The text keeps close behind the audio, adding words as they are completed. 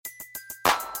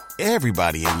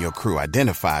Everybody in your crew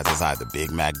identifies as either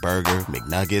Big Mac Burger,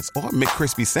 McNuggets, or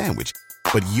McCrispy Sandwich.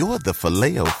 But you're the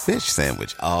Filet-O-Fish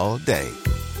Sandwich all day.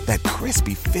 That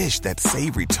crispy fish, that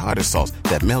savory tartar sauce,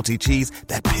 that melty cheese,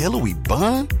 that pillowy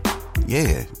bun.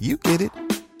 Yeah, you get it.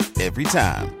 Every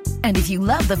time. And if you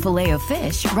love the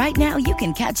Filet-O-Fish, right now you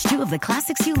can catch two of the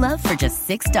classics you love for just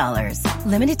 $6.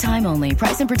 Limited time only.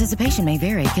 Price and participation may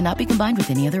vary. Cannot be combined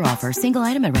with any other offer. Single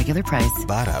item at regular price.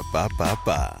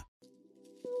 Ba-da-ba-ba-ba.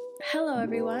 Hello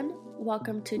everyone,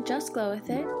 welcome to Just Glow With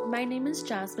It. My name is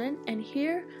Jasmine, and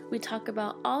here we talk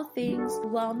about all things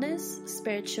wellness,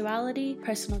 spirituality,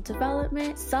 personal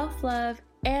development, self-love,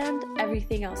 and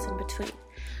everything else in between.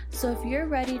 So if you're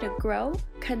ready to grow,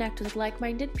 connect with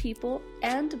like-minded people,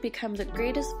 and become the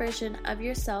greatest version of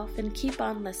yourself, and keep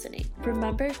on listening,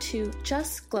 remember to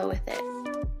just glow with it.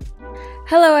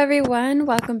 Hello everyone,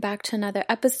 welcome back to another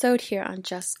episode here on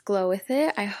Just Glow With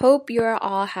It. I hope you're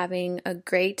all having a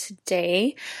great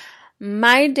day.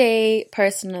 My day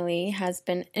personally has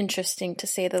been interesting to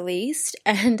say the least,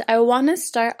 and I want to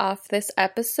start off this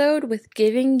episode with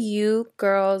giving you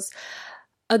girls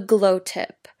a glow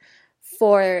tip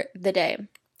for the day.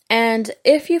 And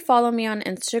if you follow me on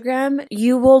Instagram,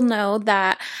 you will know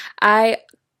that I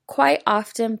quite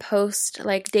often post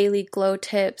like daily glow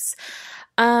tips,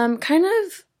 kind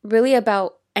of really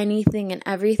about anything and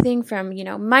everything from,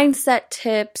 mindset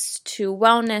tips to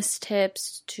wellness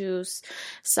tips to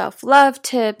self-love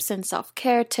tips and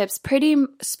self-care tips, pretty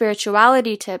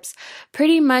spirituality tips,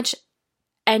 pretty much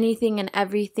anything and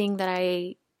everything that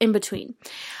in between.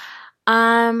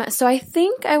 So I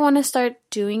think I want to start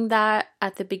doing that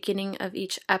at the beginning of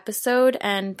each episode,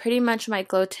 and pretty much my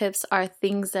glow tips are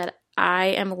things that I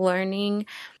am learning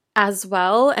as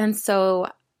well, and so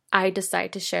I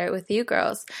decide to share it with you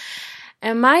girls.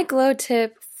 And my glow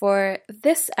tip for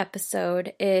this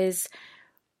episode is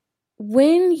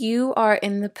when you are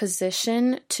in the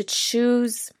position to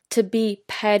choose to be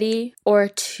petty or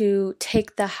to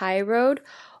take the high road,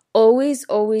 always,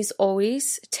 always,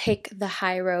 always take the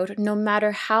high road. No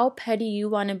matter how petty you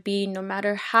want to be, no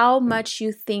matter how much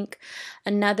you think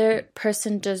another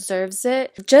person deserves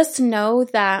it, just know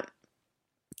that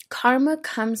karma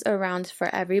comes around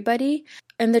for everybody,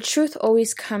 and the truth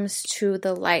always comes to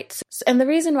the light. And the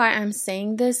reason why I'm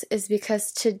saying this is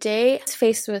because today I was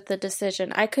faced with the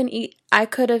decision. I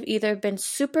could have either been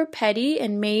super petty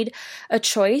and made a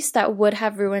choice that would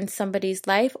have ruined somebody's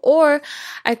life, or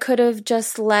I could have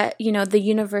just let, the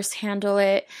universe handle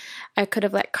it. I could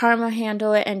have let karma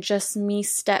handle it and just me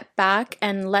step back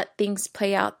and let things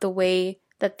play out the way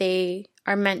that they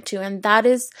are meant to. And that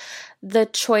is the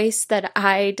choice that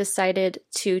I decided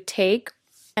to take.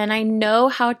 And I know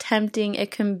how tempting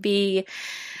it can be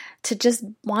to just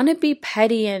want to be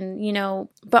petty and,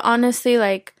 but honestly,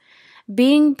 like,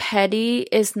 being petty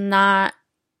is not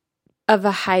of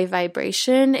a high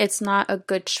vibration. It's not a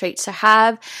good trait to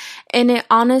have. And it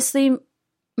honestly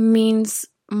means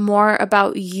more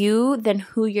about you than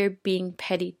who you're being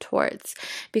petty towards.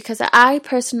 Because I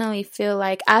personally feel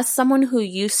like, as someone who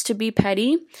used to be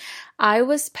petty, I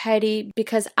was petty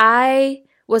because I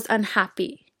was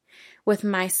unhappy with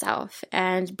myself,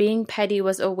 and being petty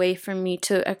was a way for me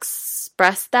to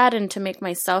express that and to make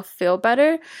myself feel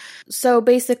better. So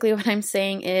basically what I'm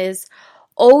saying is,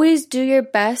 always do your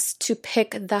best to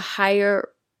pick the higher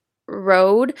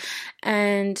road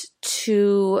and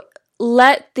to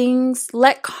let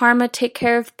karma take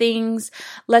care of things,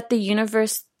 let the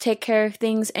universe take care of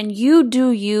things, and you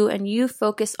do you, and you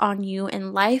focus on you,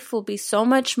 and life will be so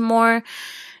much more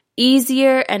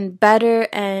easier and better.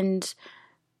 And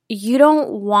you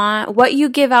don't want what you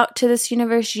give out to this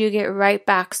universe, you get right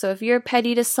back. So if you're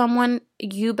petty to someone,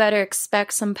 you better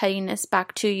expect some pettiness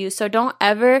back to you. So don't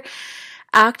ever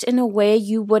act in a way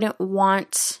you wouldn't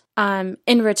want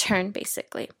in return,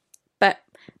 basically. But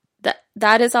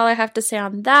that is all I have to say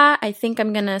on that. I think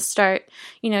I'm going to start,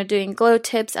 doing glow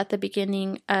tips at the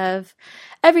beginning of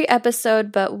every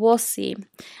episode, but we'll see.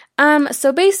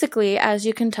 So basically, as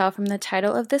you can tell from the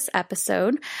title of this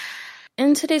episode,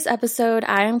 in today's episode,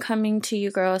 I am coming to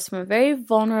you girls from a very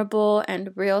vulnerable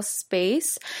and real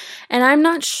space. And I'm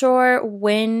not sure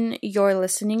when you're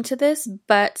listening to this,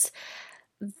 but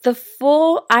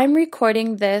I'm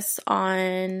recording this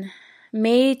on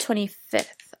May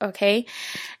 25th, okay?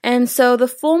 And so the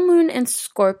full moon in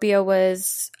Scorpio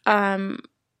was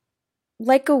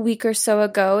like a week or so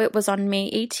ago. It was on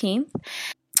May 18th.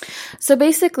 So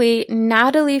basically,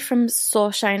 Natalie from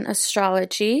Soulshine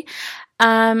Astrology,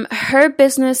 her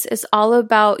business is all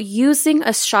about using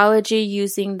astrology,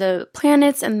 using the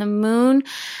planets and the moon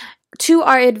to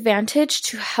our advantage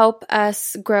to help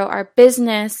us grow our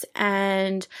business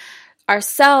and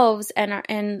ourselves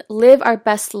and live our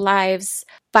best lives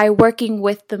by working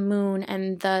with the moon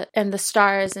and the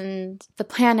stars and the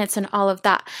planets and all of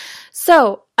that.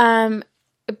 So,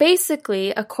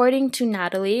 basically, according to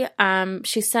Natalie,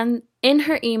 she sent in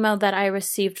her email that I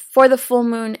received for the full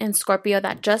moon in Scorpio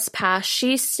that just passed,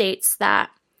 she states that,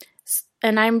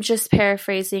 and I'm just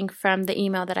paraphrasing from the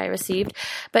email that I received,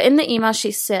 but in the email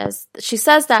she says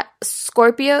that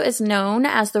Scorpio is known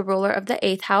as the ruler of the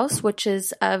 8th house, which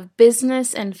is of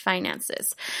business and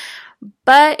finances.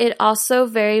 But it also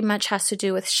very much has to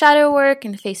do with shadow work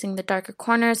and facing the darker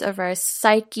corners of our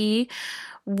psyche,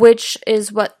 which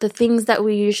is what the things that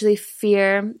we usually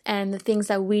fear and the things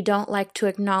that we don't like to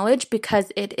acknowledge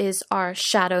because it is our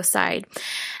shadow side.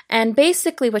 And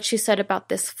basically what she said about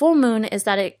this full moon is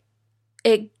that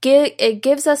it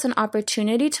gives us an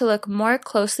opportunity to look more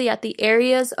closely at the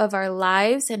areas of our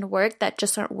lives and work that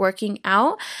just aren't working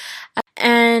out,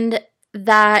 and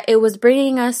that it was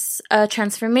bringing us a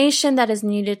transformation that is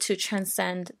needed to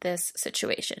transcend this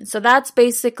situation. So that's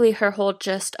basically her whole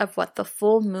gist of what the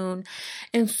full moon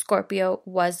in Scorpio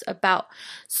was about.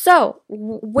 So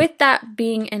with that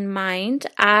being in mind,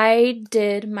 I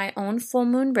did my own full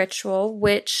moon ritual,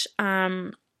 which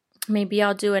maybe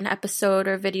I'll do an episode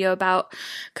or video about,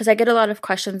 because I get a lot of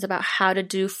questions about how to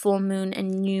do full moon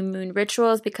and new moon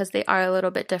rituals because they are a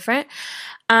little bit different.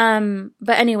 But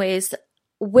anyways,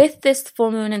 with this full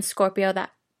moon in Scorpio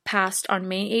that passed on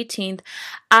May 18th,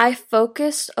 I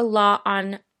focused a lot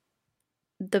on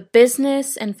the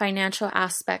business and financial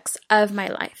aspects of my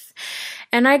life.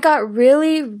 And I got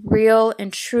really real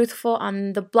and truthful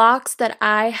on the blocks that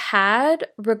I had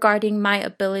regarding my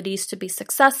abilities to be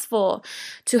successful,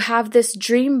 to have this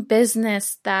dream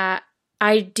business that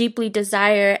I deeply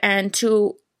desire, and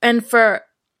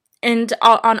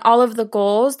on all of the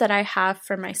goals that I have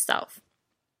for myself.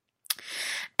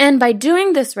 And by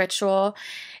doing this ritual,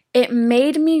 it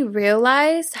made me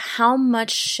realize how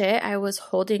much shit I was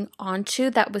holding on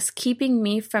to that was keeping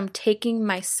me from taking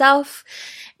myself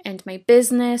and my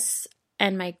business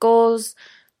and my goals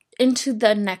into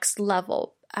the next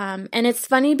level. And it's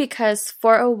funny because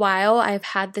for a while I've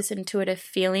had this intuitive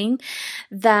feeling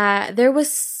that there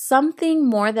was something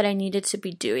more that I needed to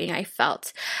be doing, I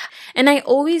felt. And I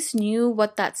always knew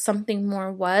what that something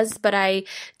more was, but I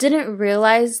didn't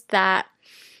realize that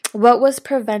what was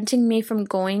preventing me from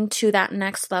going to that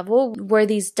next level were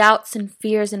these doubts and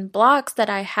fears and blocks that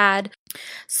I had.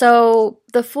 So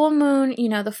the full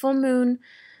moon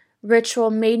ritual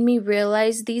made me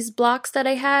realize these blocks that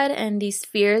I had and these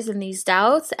fears and these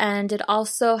doubts, and it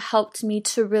also helped me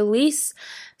to release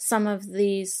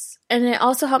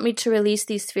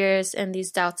these fears and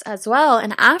these doubts as well.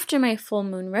 And after my full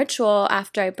moon ritual,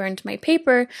 after I burned my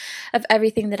paper of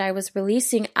everything that I was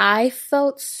releasing, I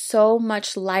felt so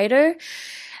much lighter.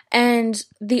 And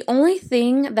the only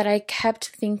thing that I kept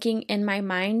thinking in my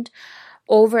mind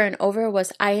over and over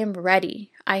was, I am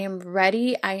ready. I am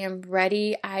ready. I am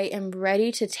ready. I am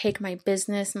ready to take my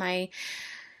business, my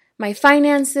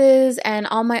finances, and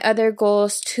all my other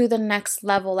goals to the next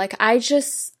level. Like, I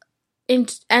just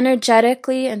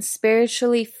energetically and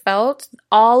spiritually felt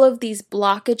all of these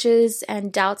blockages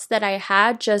and doubts that I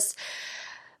had just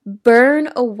burn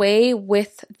away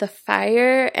with the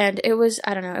fire. And it was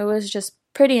just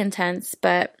pretty intense.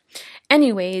 But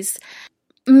anyways,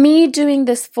 me doing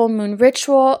this full moon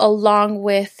ritual along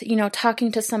with,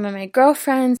 talking to some of my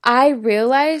girlfriends, I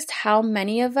realized how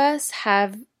many of us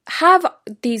have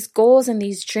these goals and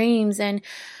these dreams, and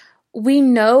we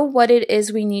know what it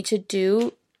is we need to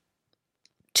do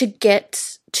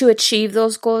to achieve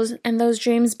those goals and those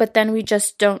dreams, but then we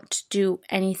just don't do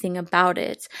anything about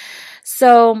it.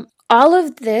 So all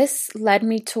of this led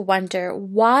me to wonder,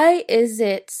 why is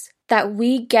it that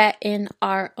we get in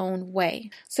our own way?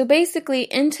 So basically,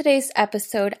 in today's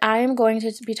episode, I am going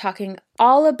to be talking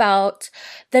all about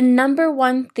the number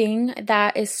one thing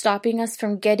that is stopping us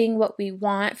from getting what we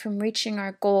want, from reaching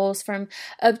our goals, from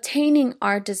obtaining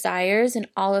our desires and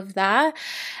all of that,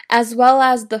 as well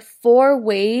as the 4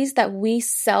 ways that we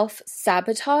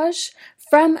self-sabotage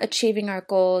from achieving our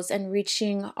goals and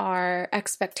reaching our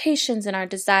expectations and our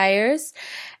desires,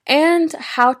 and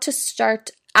how to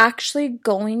start actually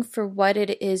going for what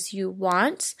it is you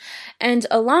want. And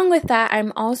along with that,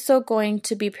 I'm also going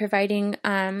to be providing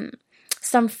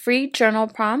some free journal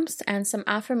prompts and some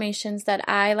affirmations that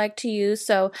I like to use.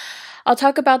 So I'll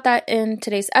talk about that in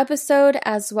today's episode,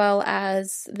 as well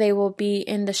as they will be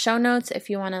in the show notes if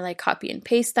you want to copy and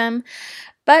paste them.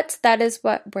 But that is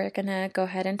what we're going to go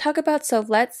ahead and talk about. So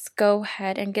let's go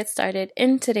ahead and get started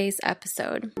in today's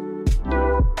episode.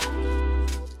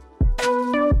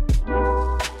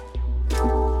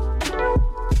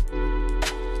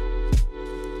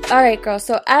 All right, girls.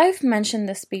 So I've mentioned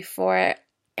this before,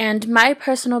 and my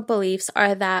personal beliefs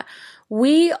are that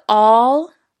we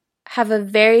all have a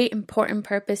very important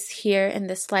purpose here in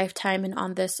this lifetime and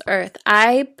on this earth.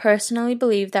 I personally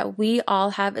believe that we all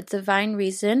have a divine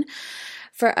reason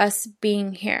for us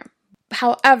being here.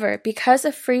 However, because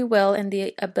of free will and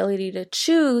the ability to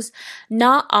choose,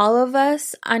 not all of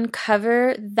us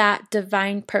uncover that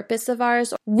divine purpose of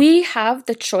ours. We have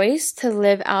the choice to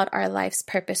live out our life's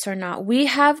purpose or not. We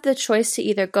have the choice to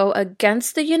either go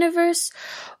against the universe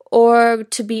or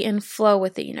to be in flow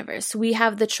with the universe. We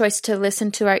have the choice to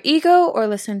listen to our ego or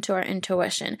listen to our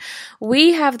intuition.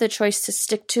 We have the choice to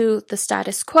stick to the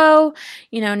status quo,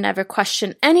 never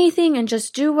question anything and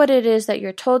just do what it is that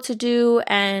you're told to do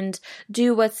and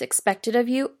do what's expected of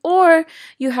you. Or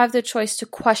you have the choice to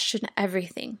question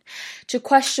everything, to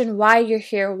question why you're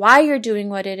here, why you're doing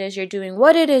what it is you're doing,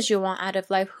 what it is you want out of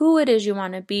life, who it is you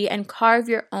want to be, and carve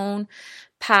your own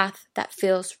path that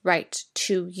feels right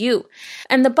to you.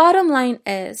 And the bottom line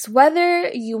is, whether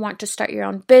you want to start your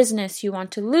own business, you want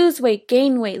to lose weight,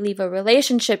 gain weight, leave a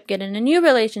relationship, get in a new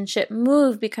relationship,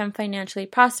 move, become financially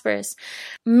prosperous,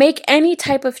 make any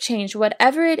type of change,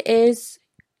 whatever it is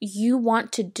you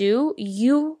want to do,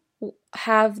 you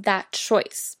have that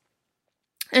choice.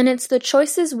 And it's the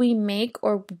choices we make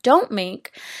or don't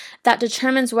make that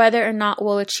determines whether or not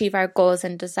we'll achieve our goals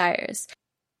and desires.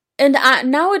 And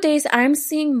nowadays, I'm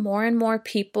seeing more and more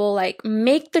people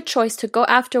make the choice to go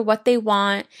after what they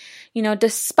want,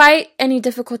 despite any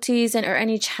difficulties or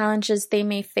any challenges they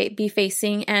may be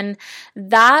facing. And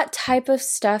that type of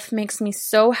stuff makes me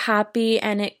so happy,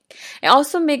 and it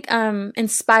also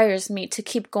inspires me to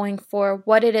keep going for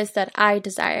what it is that I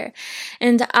desire.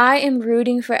 And I am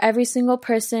rooting for every single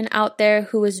person out there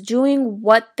who is doing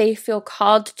what they feel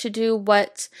called to do,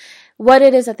 what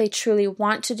it is that they truly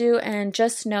want to do, and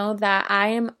just know that I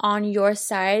am on your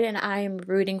side and I am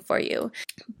rooting for you.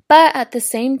 But at the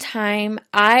same time,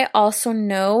 I also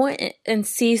know and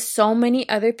see so many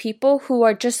other people who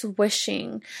are just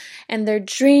wishing, and they're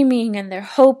dreaming, and they're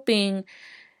hoping,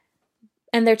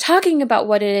 and they're talking about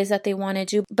what it is that they want to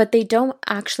do, but they don't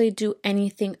actually do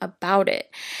anything about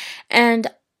it. And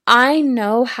I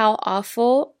know how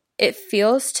awful it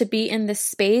feels to be in this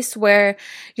space where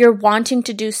you're wanting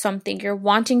to do something, you're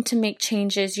wanting to make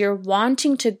changes, you're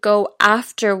wanting to go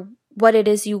after what it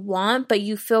is you want, but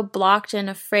you feel blocked and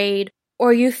afraid,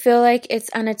 or you feel like it's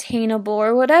unattainable,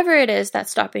 or whatever it is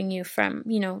that's stopping you from,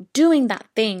 doing that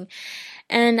thing.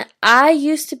 And I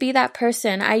used to be that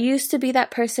person. I used to be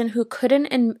that person who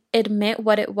couldn't admit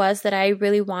what it was that I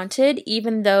really wanted,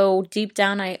 even though deep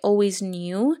down I always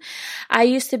knew. I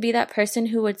used to be that person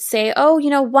who would say,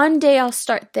 one day I'll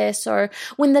start this, or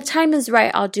when the time is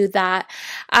right, I'll do that.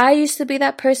 I used to be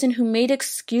that person who made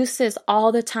excuses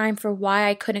all the time for why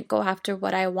I couldn't go after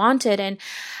what I wanted. And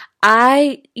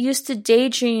I used to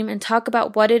daydream and talk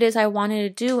about what it is I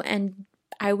wanted to do, and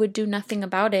I would do nothing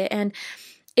about it. And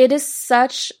it is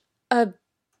such a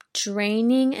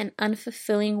draining and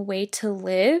unfulfilling way to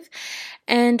live.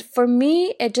 And for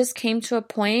me, it just came to a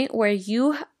point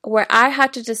where I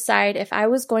had to decide if I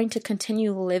was going to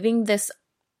continue living this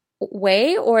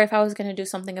way or if I was going to do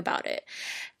something about it.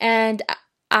 And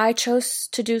I chose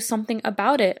to do something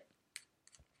about it.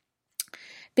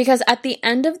 Because at the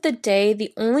end of the day,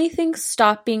 the only thing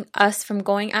stopping us from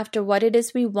going after what it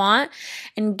is we want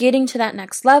and getting to that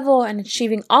next level and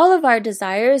achieving all of our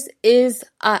desires is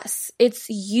us. It's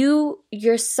you,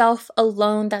 yourself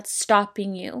alone that's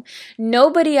stopping you.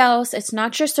 Nobody else. It's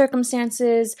not your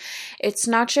circumstances. It's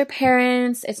not your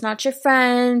parents. It's not your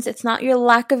friends. It's not your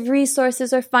lack of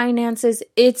resources or finances.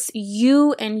 It's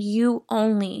you and you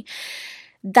only.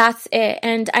 That's it.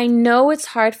 And I know it's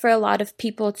hard for a lot of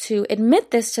people to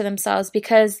admit this to themselves,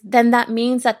 because then that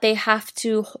means that they have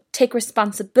to take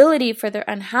responsibility for their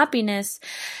unhappiness,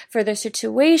 for their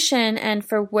situation, and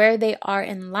for where they are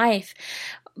in life.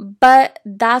 But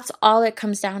that's all it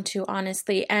comes down to,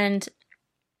 honestly. And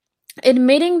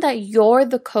admitting that you're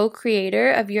the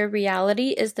co-creator of your reality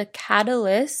is the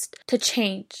catalyst to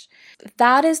change.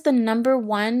 That is the number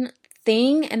one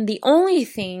thing and the only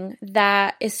thing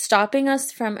that is stopping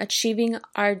us from achieving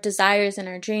our desires and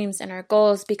our dreams and our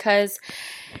goals, because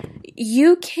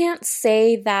you can't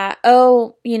say that,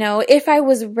 if I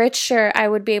was richer, I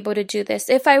would be able to do this.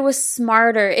 If I was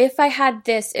smarter, if I had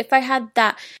this, if I had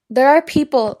that. There are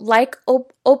people like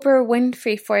Oprah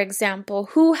Winfrey, for example,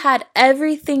 who had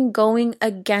everything going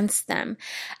against them.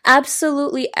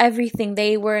 Absolutely everything.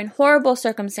 They were in horrible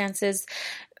circumstances.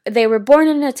 They were born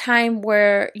in a time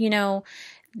where,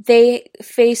 they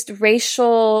faced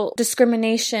racial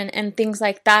discrimination and things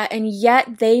like that, and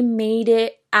yet they made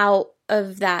it out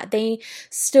of that. They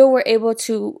still were able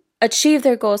to achieve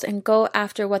their goals and go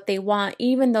after what they want,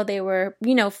 even though they were,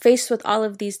 faced with all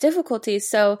of these difficulties.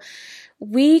 So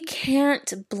we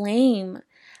can't blame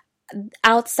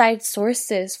outside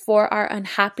sources for our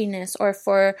unhappiness or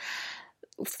for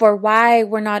why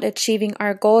we're not achieving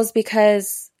our goals,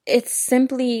 because it's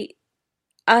simply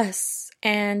us,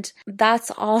 and that's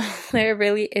all there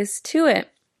really is to it.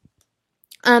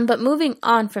 But moving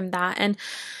on from that, and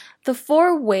the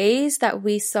 4 ways that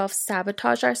we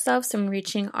self-sabotage ourselves from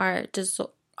reaching our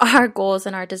goals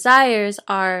and our desires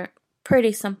are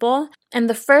pretty simple. And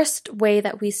the first way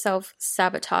that we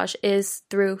self-sabotage is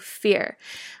through fear.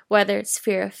 Whether it's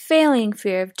fear of failing,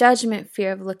 fear of judgment,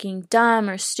 fear of looking dumb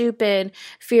or stupid,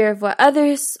 fear of what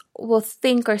others will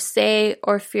think or say,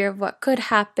 or fear of what could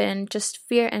happen, just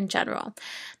fear in general.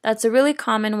 That's a really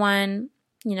common one.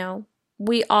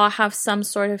 We all have some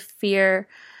sort of fear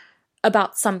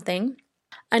about something.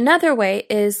 Another way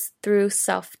is through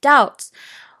self-doubt,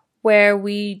 where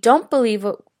we don't believe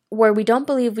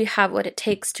we have what it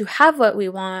takes to have what we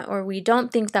want, or we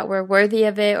don't think that we're worthy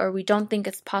of it, or we don't think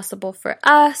it's possible for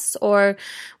us, or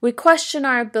we question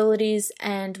our abilities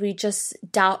and we just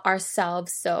doubt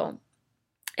ourselves. So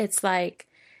it's like,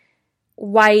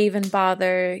 why even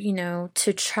bother,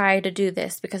 to try to do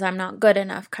this because I'm not good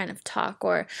enough kind of talk,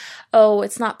 or, oh,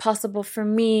 it's not possible for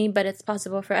me, but it's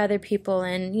possible for other people.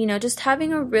 And, just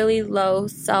having a really low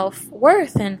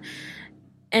self-worth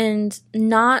and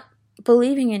not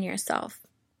believing in yourself.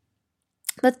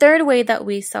 The third way that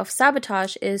we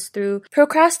self-sabotage is through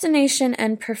procrastination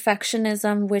and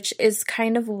perfectionism, which is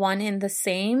kind of one in the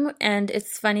same. And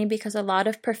it's funny because a lot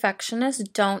of perfectionists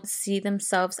don't see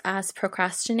themselves as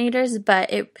procrastinators, but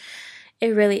it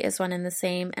really is one in the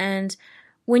same. And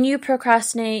when you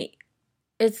procrastinate,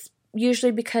 it's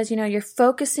usually because, you're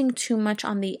focusing too much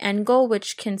on the end goal,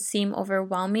 which can seem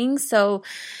overwhelming. So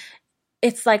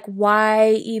it's like,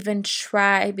 why even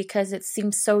try? Because it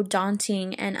seems so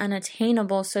daunting and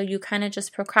unattainable. So you kind of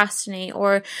just procrastinate,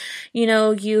 or, you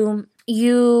don't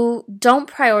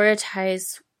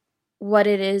prioritize what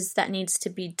it is that needs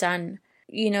to be done.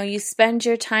 You spend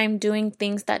your time doing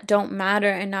things that don't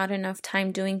matter and not enough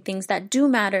time doing things that do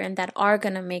matter and that are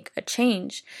going to make a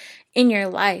change in your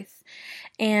life.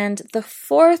 And the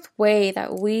fourth way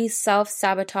that we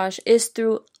self-sabotage is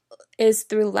through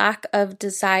lack of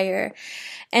desire.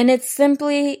 And it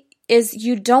simply is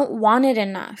you don't want it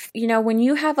enough. When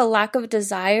you have a lack of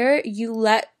desire, you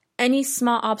let any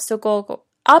small obstacle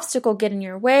get in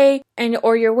your way,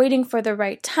 or you're waiting for the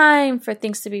right time for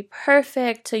things to be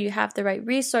perfect till you have the right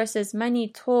resources, money,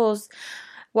 tools,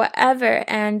 whatever,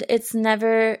 and it's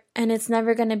never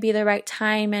going to be the right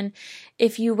time. And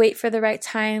if you wait for the right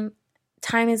time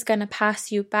is going to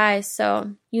pass you by.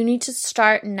 So you need to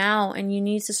start now, and you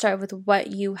need to start with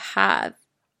what you have.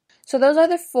 So those are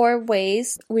the 4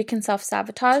 ways we can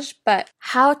self-sabotage, but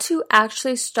how to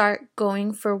actually start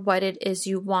going for what it is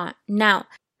you want. Now,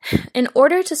 in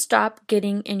order to stop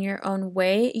getting in your own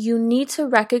way, you need to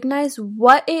recognize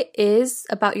what it is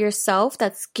about yourself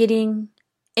that's getting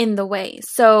in the way.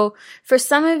 So for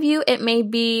some of you, it may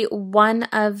be one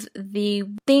of the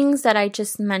things that I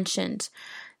just mentioned.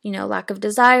 Lack of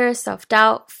desire,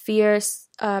 self-doubt, fears,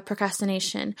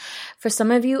 procrastination. For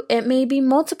some of you, it may be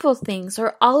multiple things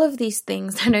or all of these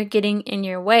things that are getting in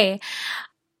your way.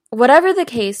 Whatever the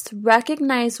case,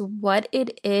 recognize what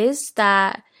it is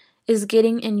that is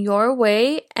getting in your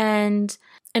way and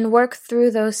work through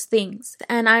those things.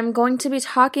 And I'm going to be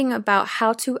talking about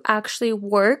how to actually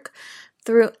work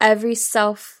through every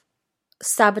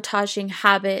self-sabotaging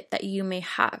habit that you may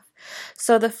have.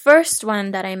 So the first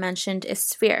one that I mentioned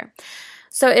is fear.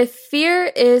 So if fear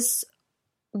is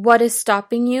what is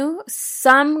stopping you,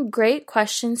 some great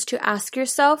questions to ask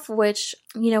yourself, which,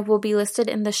 will be listed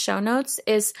in the show notes,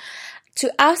 is to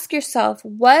ask yourself,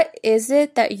 what is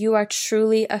it that you are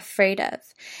truly afraid of?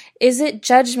 Is it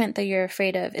judgment that you're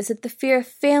afraid of? Is it the fear of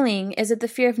failing? Is it the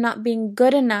fear of not being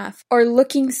good enough or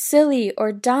looking silly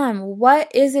or dumb? What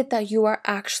is it that you are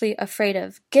actually afraid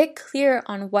of? Get clear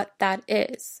on what that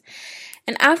is.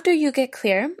 And after you get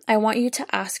clear, I want you to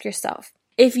ask yourself,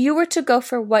 if you were to go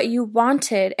for what you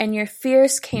wanted and your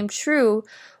fears came true,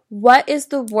 what is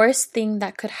the worst thing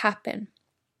that could happen?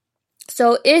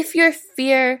 So if your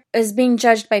fear is being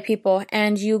judged by people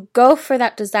and you go for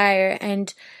that desire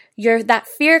and that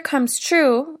fear comes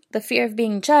true, the fear of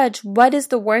being judged, what is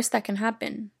the worst that can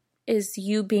happen? Is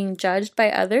you being judged by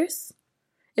others?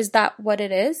 Is that what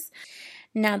it is?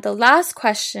 Now, the last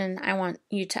question I want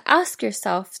you to ask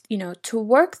yourself, to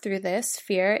work through this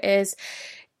fear is,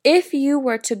 if you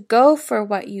were to go for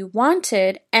what you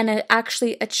wanted and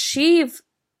actually achieve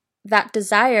that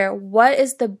desire, what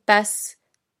is the best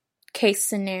case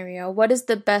scenario? What is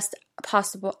the best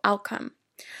possible outcome?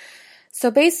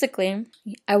 So basically,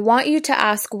 I want you to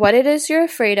ask what it is you're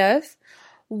afraid of,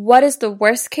 what is the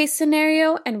worst case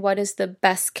scenario, and what is the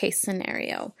best case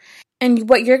scenario. And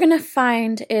what you're going to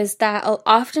find is that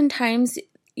oftentimes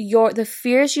the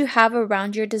fears you have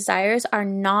around your desires are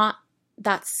not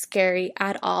that scary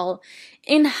at all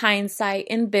in hindsight,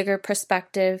 in bigger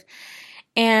perspective.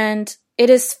 And it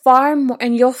is far more,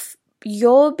 and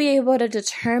you'll be able to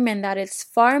determine that it's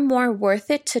far more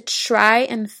worth it to try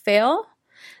and fail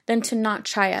than to not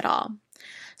try at all.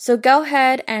 So go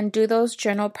ahead and do those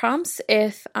journal prompts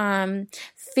if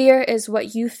fear is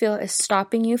what you feel is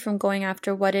stopping you from going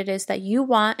after what it is that you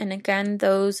want. And again,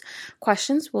 those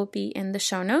questions will be in the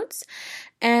show notes.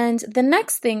 And the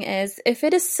next thing is, if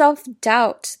it is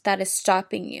self-doubt that is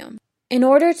stopping you, in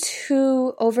order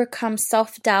to overcome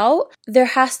self-doubt, there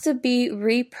has to be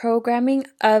reprogramming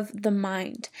of the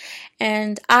mind.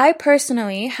 And I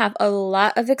personally have a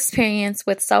lot of experience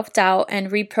with self-doubt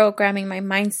and reprogramming my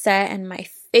mindset, and my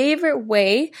favorite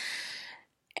way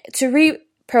to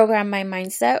reprogram my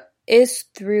mindset is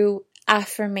through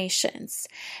affirmations.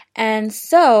 And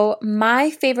so my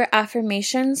favorite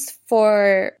affirmations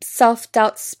for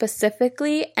self-doubt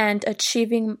specifically and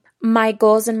achieving my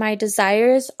goals and my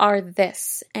desires are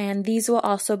this, and these will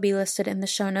also be listed in the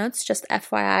show notes, just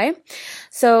FYI.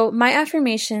 So my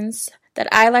affirmations that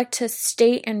I like to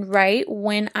state and write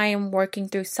when I am working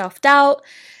through self-doubt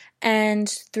and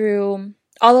through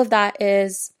all of that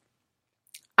is,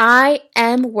 I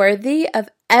am worthy of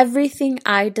everything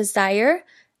I desire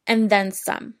and then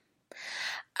some.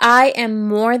 I am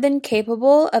more than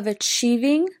capable of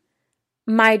achieving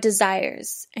my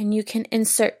desires, and you can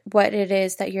insert what it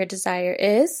is that your desire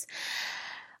is.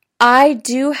 I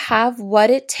do have what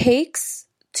it takes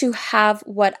to have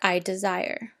what I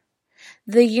desire.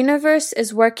 The universe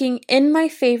is working in my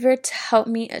favor to help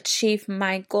me achieve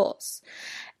my goals.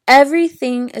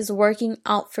 Everything is working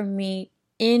out for me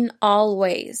in all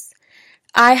ways.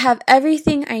 I have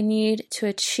everything I need to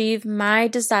achieve my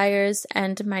desires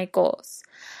and my goals.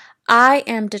 I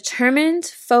am determined,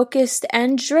 focused,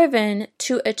 and driven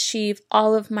to achieve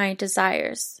all of my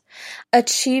desires.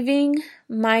 Achieving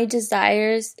my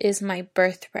desires is my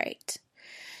birthright.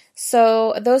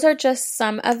 So those are just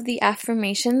some of the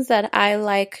affirmations that I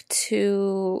like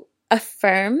to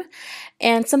affirm.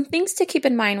 And some things to keep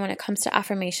in mind when it comes to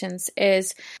affirmations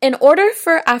is, in order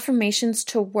for affirmations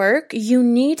to work, you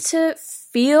need to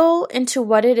feel into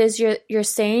what it is you're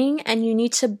saying, and you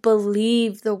need to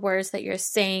believe the words that you're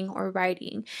saying or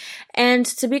writing. And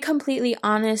to be completely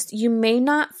honest, you may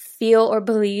not feel or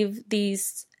believe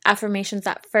these affirmations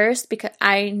at first, because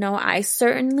I know I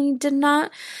certainly did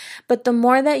not. But the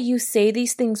more that you say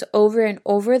these things over and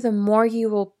over, the more you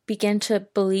will begin to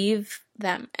believe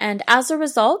them. And as a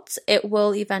result, it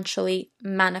will eventually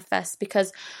manifest,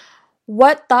 because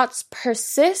what thoughts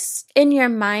persist in your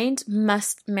mind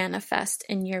must manifest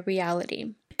in your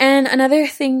reality. And another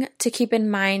thing to keep in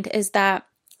mind is that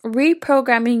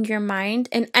reprogramming your mind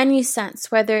in any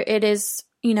sense, whether it is,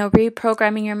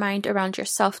 reprogramming your mind around your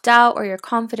self-doubt or your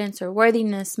confidence or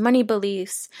worthiness, money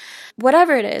beliefs,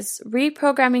 whatever it is,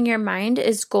 reprogramming your mind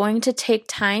is going to take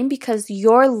time, because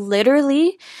you're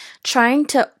literally trying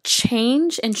to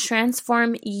change and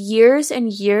transform years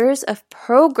and years of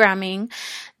programming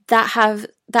that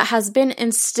has been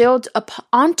instilled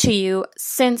onto you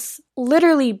since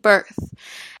literally birth.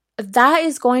 That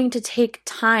is going to take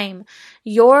time.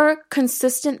 Your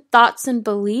consistent thoughts and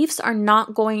beliefs are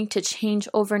not going to change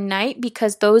overnight,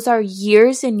 because those are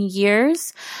years and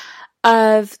years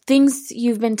of things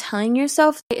you've been telling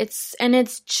yourself.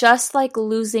 It's just like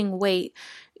losing weight.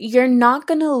 You're not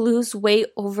going to lose weight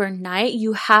overnight.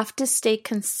 You have to stay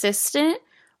consistent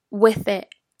with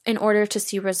it in order to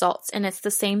see results. And it's the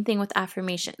same thing with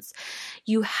affirmations.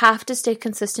 You have to stay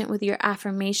consistent with your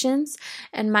affirmations.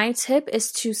 And my tip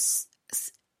is to,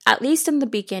 at least in the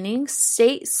beginning,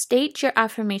 state your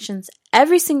affirmations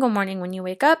every single morning when you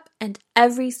wake up and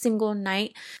every single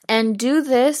night. And do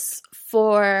this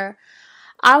for,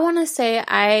 I want to say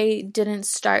I didn't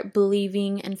start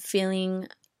believing and feeling,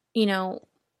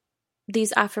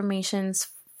 these affirmations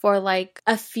for like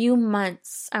a few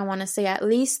months. I want to say at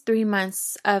least 3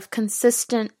 months of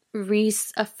consistent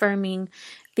reaffirming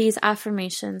these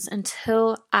affirmations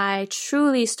until I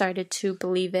truly started to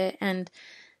believe it and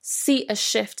see a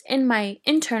shift in my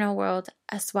internal world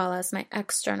as well as my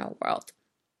external world.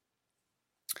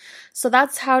 So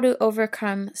that's how to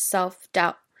overcome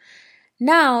self-doubt.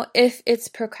 Now, if it's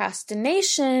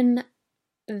procrastination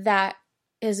that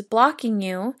is blocking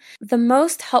you, the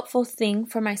most helpful thing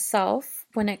for myself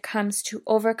when it comes to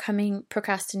overcoming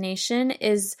procrastination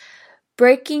is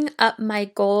breaking up my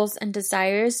goals and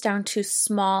desires down to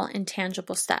small and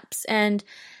tangible steps. And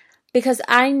because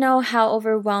I know how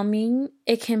overwhelming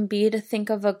it can be to think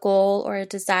of a goal or a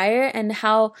desire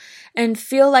and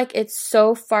feel like it's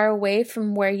so far away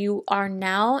from where you are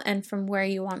now and from where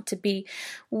you want to be,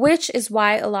 which is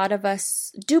why a lot of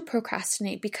us do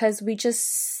procrastinate, because we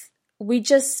just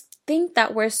think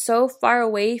that we're so far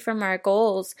away from our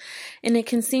goals, and it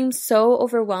can seem so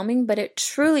overwhelming, but it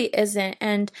truly isn't.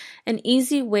 And an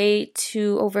easy way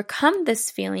to overcome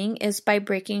this feeling is by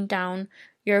breaking down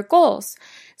your goals.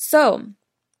 So,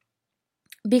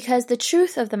 because the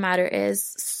truth of the matter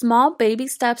is, small baby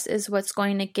steps is what's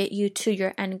going to get you to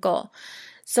your end goal.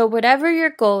 So whatever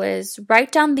your goal is,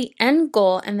 write down the end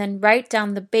goal and then write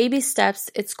down the baby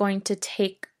steps it's going to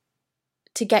take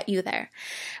to get you there.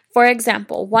 For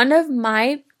example, one of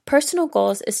my personal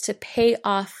goals is to pay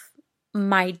off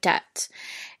my debt.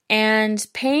 And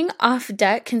paying off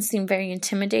debt can seem very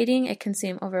intimidating. It can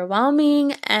seem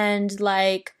overwhelming and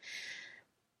like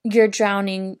you're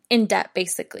drowning in debt,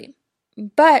 basically.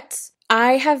 But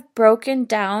I have broken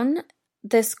down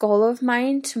this goal of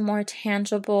mine to more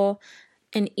tangible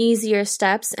and easier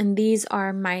steps, and these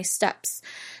are my steps.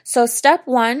 So step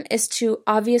 1 is to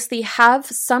obviously have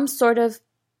some sort of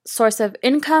source of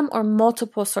income or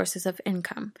multiple sources of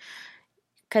income.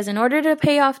 Because in order to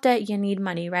pay off debt, you need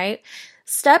money, right?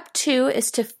 Step 2 is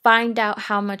to find out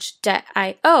how much debt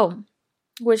I owe,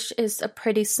 which is a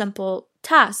pretty simple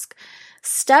task.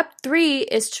 Step 3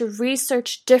 is to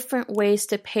research different ways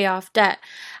to pay off debt.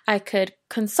 I could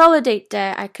consolidate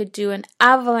debt. I could do an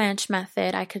avalanche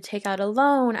method. I could take out a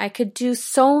loan. I could do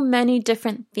so many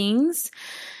different things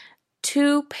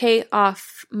to pay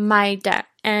off my debt.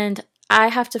 And I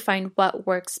have to find what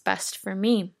works best for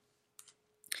me.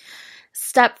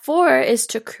 Step 4 is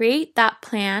to create that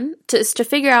plan, to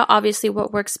figure out obviously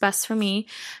what works best for me,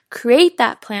 create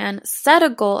that plan, set a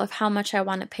goal of how much I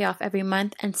want to pay off every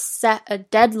month, and set a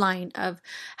deadline of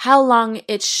how long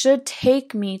it should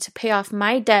take me to pay off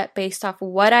my debt based off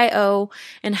what I owe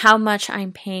and how much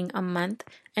I'm paying a month.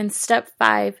 And step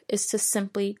 5 is to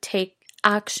simply take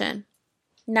action.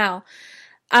 Now,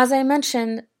 as I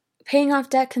mentioned, paying off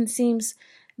debt can seem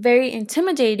very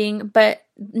intimidating, but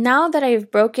now that I've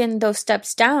broken those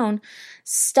steps down,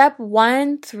 step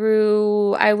 1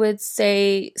 through, I would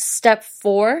say, step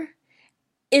 4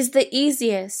 is the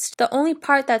easiest. The only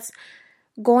part that's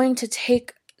going to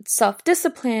take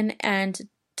self-discipline and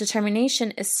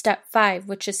determination is step 5,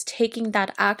 which is taking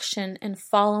that action and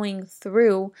following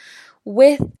through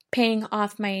with paying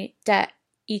off my debt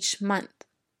each month.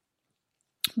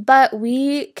 But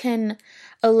we can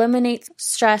eliminate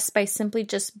stress by simply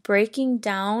just breaking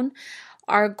down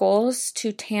our goals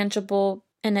to tangible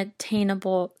and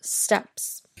attainable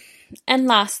steps. And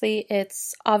lastly,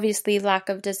 it's obviously lack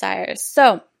of desire.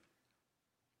 So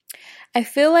I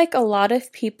feel like a lot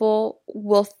of people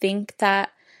will think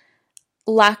that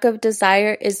lack of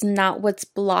desire is not what's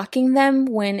blocking them,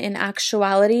 when in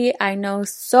actuality, I know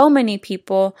so many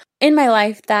people in my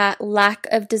life that lack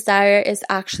of desire is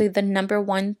actually the number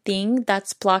one thing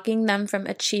that's blocking them from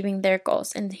achieving their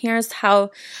goals. And here's how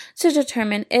to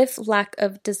determine if lack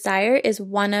of desire is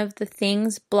one of the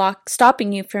things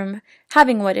stopping you from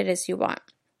having what it is you want.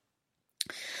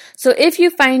 So if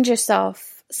you find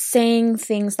yourself saying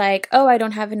things like, oh, I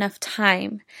don't have enough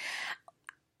time,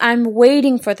 I'm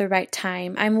waiting for the right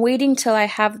time, I'm waiting till I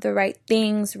have the right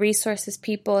things, resources,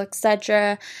 people,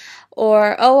 etc.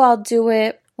 Or, oh, I'll do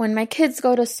it when my kids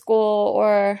go to school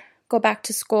or go back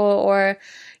to school, or,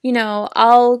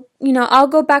 I'll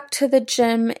go back to the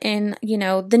gym in,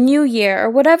 the new year,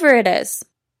 or whatever it is.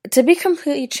 To be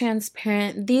completely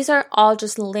transparent, these are all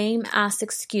just lame ass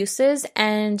excuses,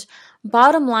 and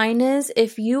bottom line is,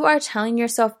 if you are telling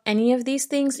yourself any of these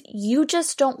things, you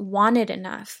just don't want it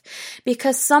enough.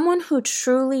 Because someone who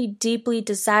truly, deeply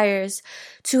desires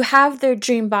to have their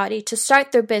dream body, to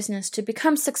start their business, to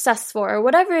become successful, or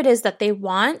whatever it is that they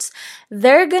want,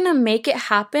 they're gonna make it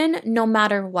happen no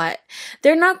matter what.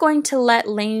 They're not going to let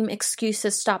lame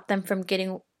excuses stop them from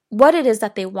getting what it is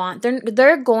that they want.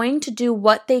 They're going to do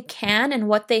what they can and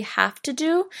what they have to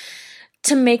do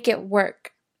to make it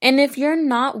work. And if you're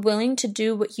not willing to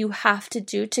do what you have to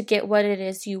do to get what it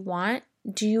is you want,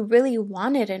 do you really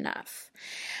want it enough?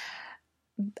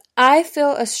 I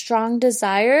feel a strong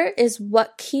desire is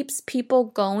what keeps people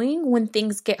going when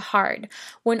things get hard,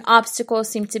 when obstacles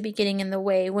seem to be getting in the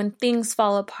way, when things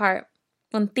fall apart,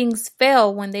 when things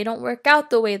fail, when they don't work out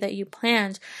the way that you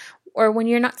planned. or when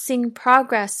you're not seeing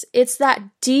progress, it's that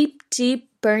deep, deep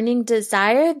burning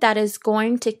desire that is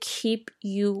going to keep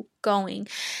you going.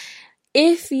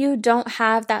 If you don't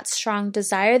have that strong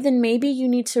desire, then maybe you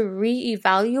need to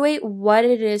reevaluate what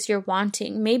it is you're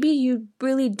wanting. Maybe you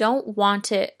really don't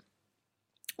want it,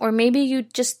 or maybe you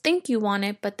just think you want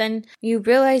it, but then you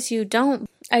realize you don't.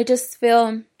 I just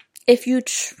feel if you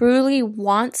truly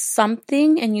want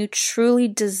something and you truly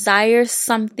desire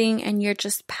something and you're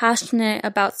just passionate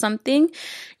about something,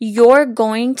 you're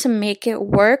going to make it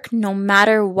work no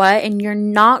matter what, and you're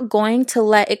not going to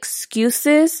let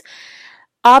excuses,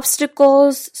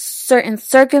 obstacles, certain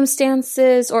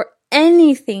circumstances, or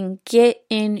anything get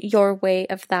in your way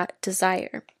of that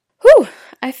desire. Whew,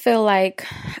 I feel like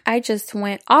I just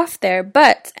went off there,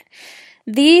 but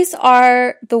these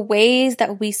are the ways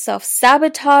that we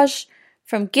self-sabotage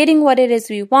from getting what it is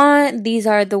we want. These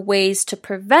are the ways to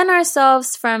prevent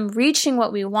ourselves from reaching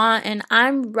what we want, and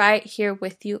I'm right here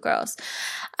with you girls.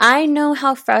 I know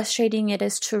how frustrating it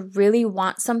is to really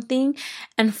want something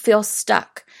and feel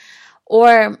stuck,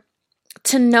 or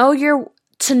to know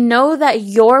that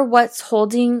you're what's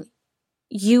holding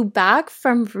you back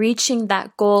from reaching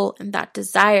that goal and that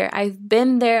desire. I've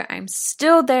been there. I'm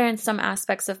still there in some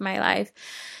aspects of my life.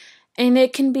 And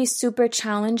it can be super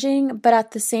challenging. But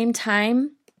at the same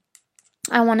time,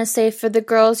 I want to say for the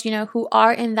girls, who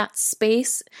are in that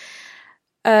space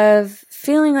of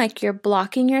feeling like you're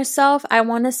blocking yourself, I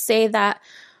want to say that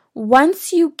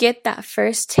once you get that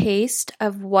first taste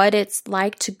of what it's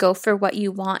like to go for what you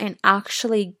want and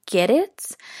actually get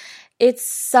it, it's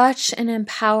such an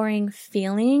empowering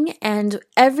feeling, and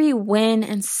every win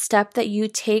and step that you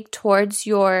take towards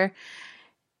your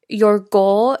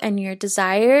goal and your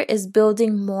desire is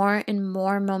building more and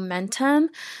more momentum,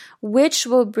 which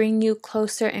will bring you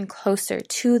closer and closer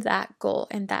to that goal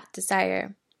and that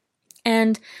desire.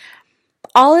 And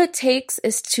all it takes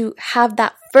is to have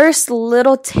that first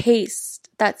little taste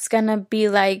that's gonna be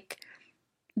like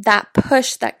that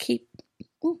push that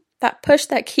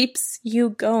keeps you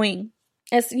going.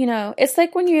 It's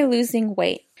like when you're losing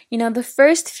weight. The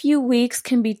first few weeks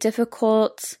can be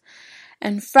difficult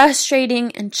and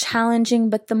frustrating and challenging,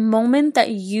 but the moment that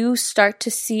you start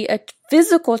to see a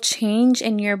physical change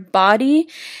in your body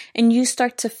and you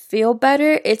start to feel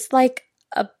better, it's like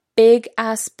a big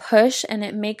ass push, and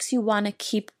it makes you want to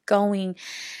keep going,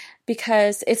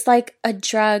 because it's like a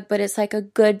drug, but it's like a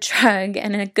good drug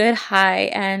and a good high.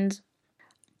 And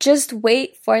just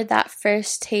wait for that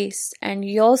first taste and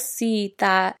you'll see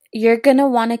that you're going to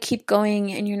want to keep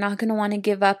going, and you're not going to want to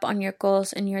give up on your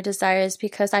goals and your desires,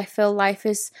 because I feel life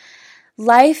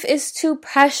is too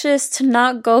precious to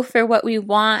not go for what we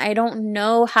want. I don't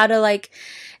know how to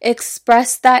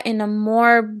express that in a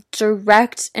more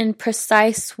direct and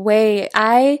precise way.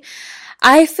 I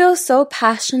feel so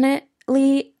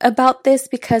passionately about this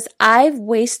because I've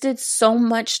wasted so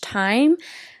much time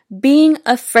being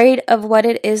afraid of what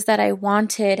it is that I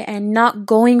wanted and not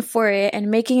going for it and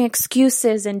making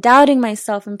excuses and doubting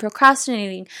myself and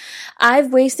procrastinating.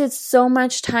 I've wasted so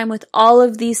much time with all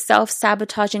of these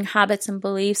self-sabotaging habits and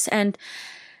beliefs, and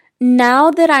now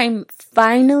that I'm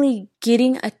finally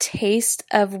getting a taste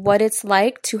of what it's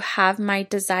like to have my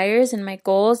desires and my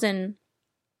goals and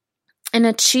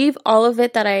achieve all of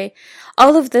this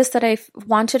that I've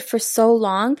wanted for so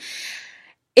long,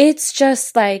 it's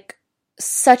just like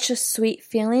such a sweet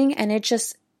feeling, and it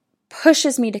just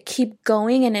pushes me to keep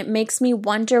going, and it makes me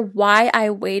wonder why I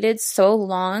waited so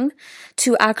long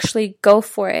to actually go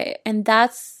for it. And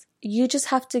you just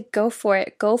have to go for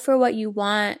it. Go for what you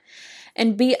want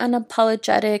and be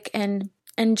unapologetic, and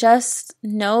just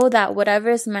know that whatever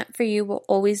is meant for you will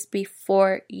always be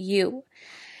for you.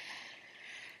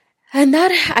 And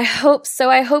I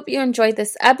hope you enjoyed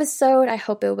this episode. I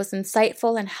hope it was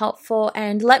insightful and helpful.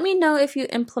 And let me know if you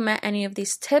implement any of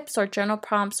these tips or journal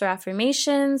prompts or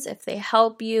affirmations, if they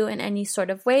help you in any sort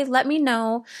of way. Let me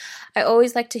know. I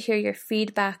always like to hear your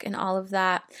feedback and all of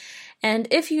that. And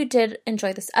if you did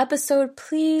enjoy this episode,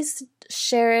 please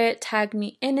share it, tag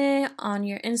me in it on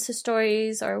your Insta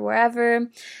stories or wherever.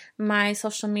 My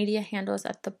social media handle is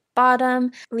at the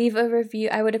bottom. Leave a review.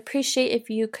 I would appreciate if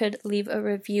you could leave a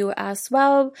review as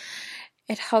well.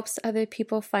 It helps other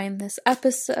people find this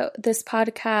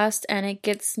podcast, and it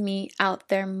gets me out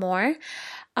there more.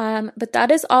 But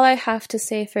that is all I have to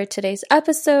say for today's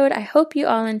episode. I hope you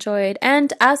all enjoyed.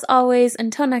 And as always,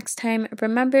 until next time,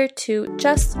 remember to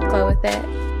just glow with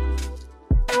it.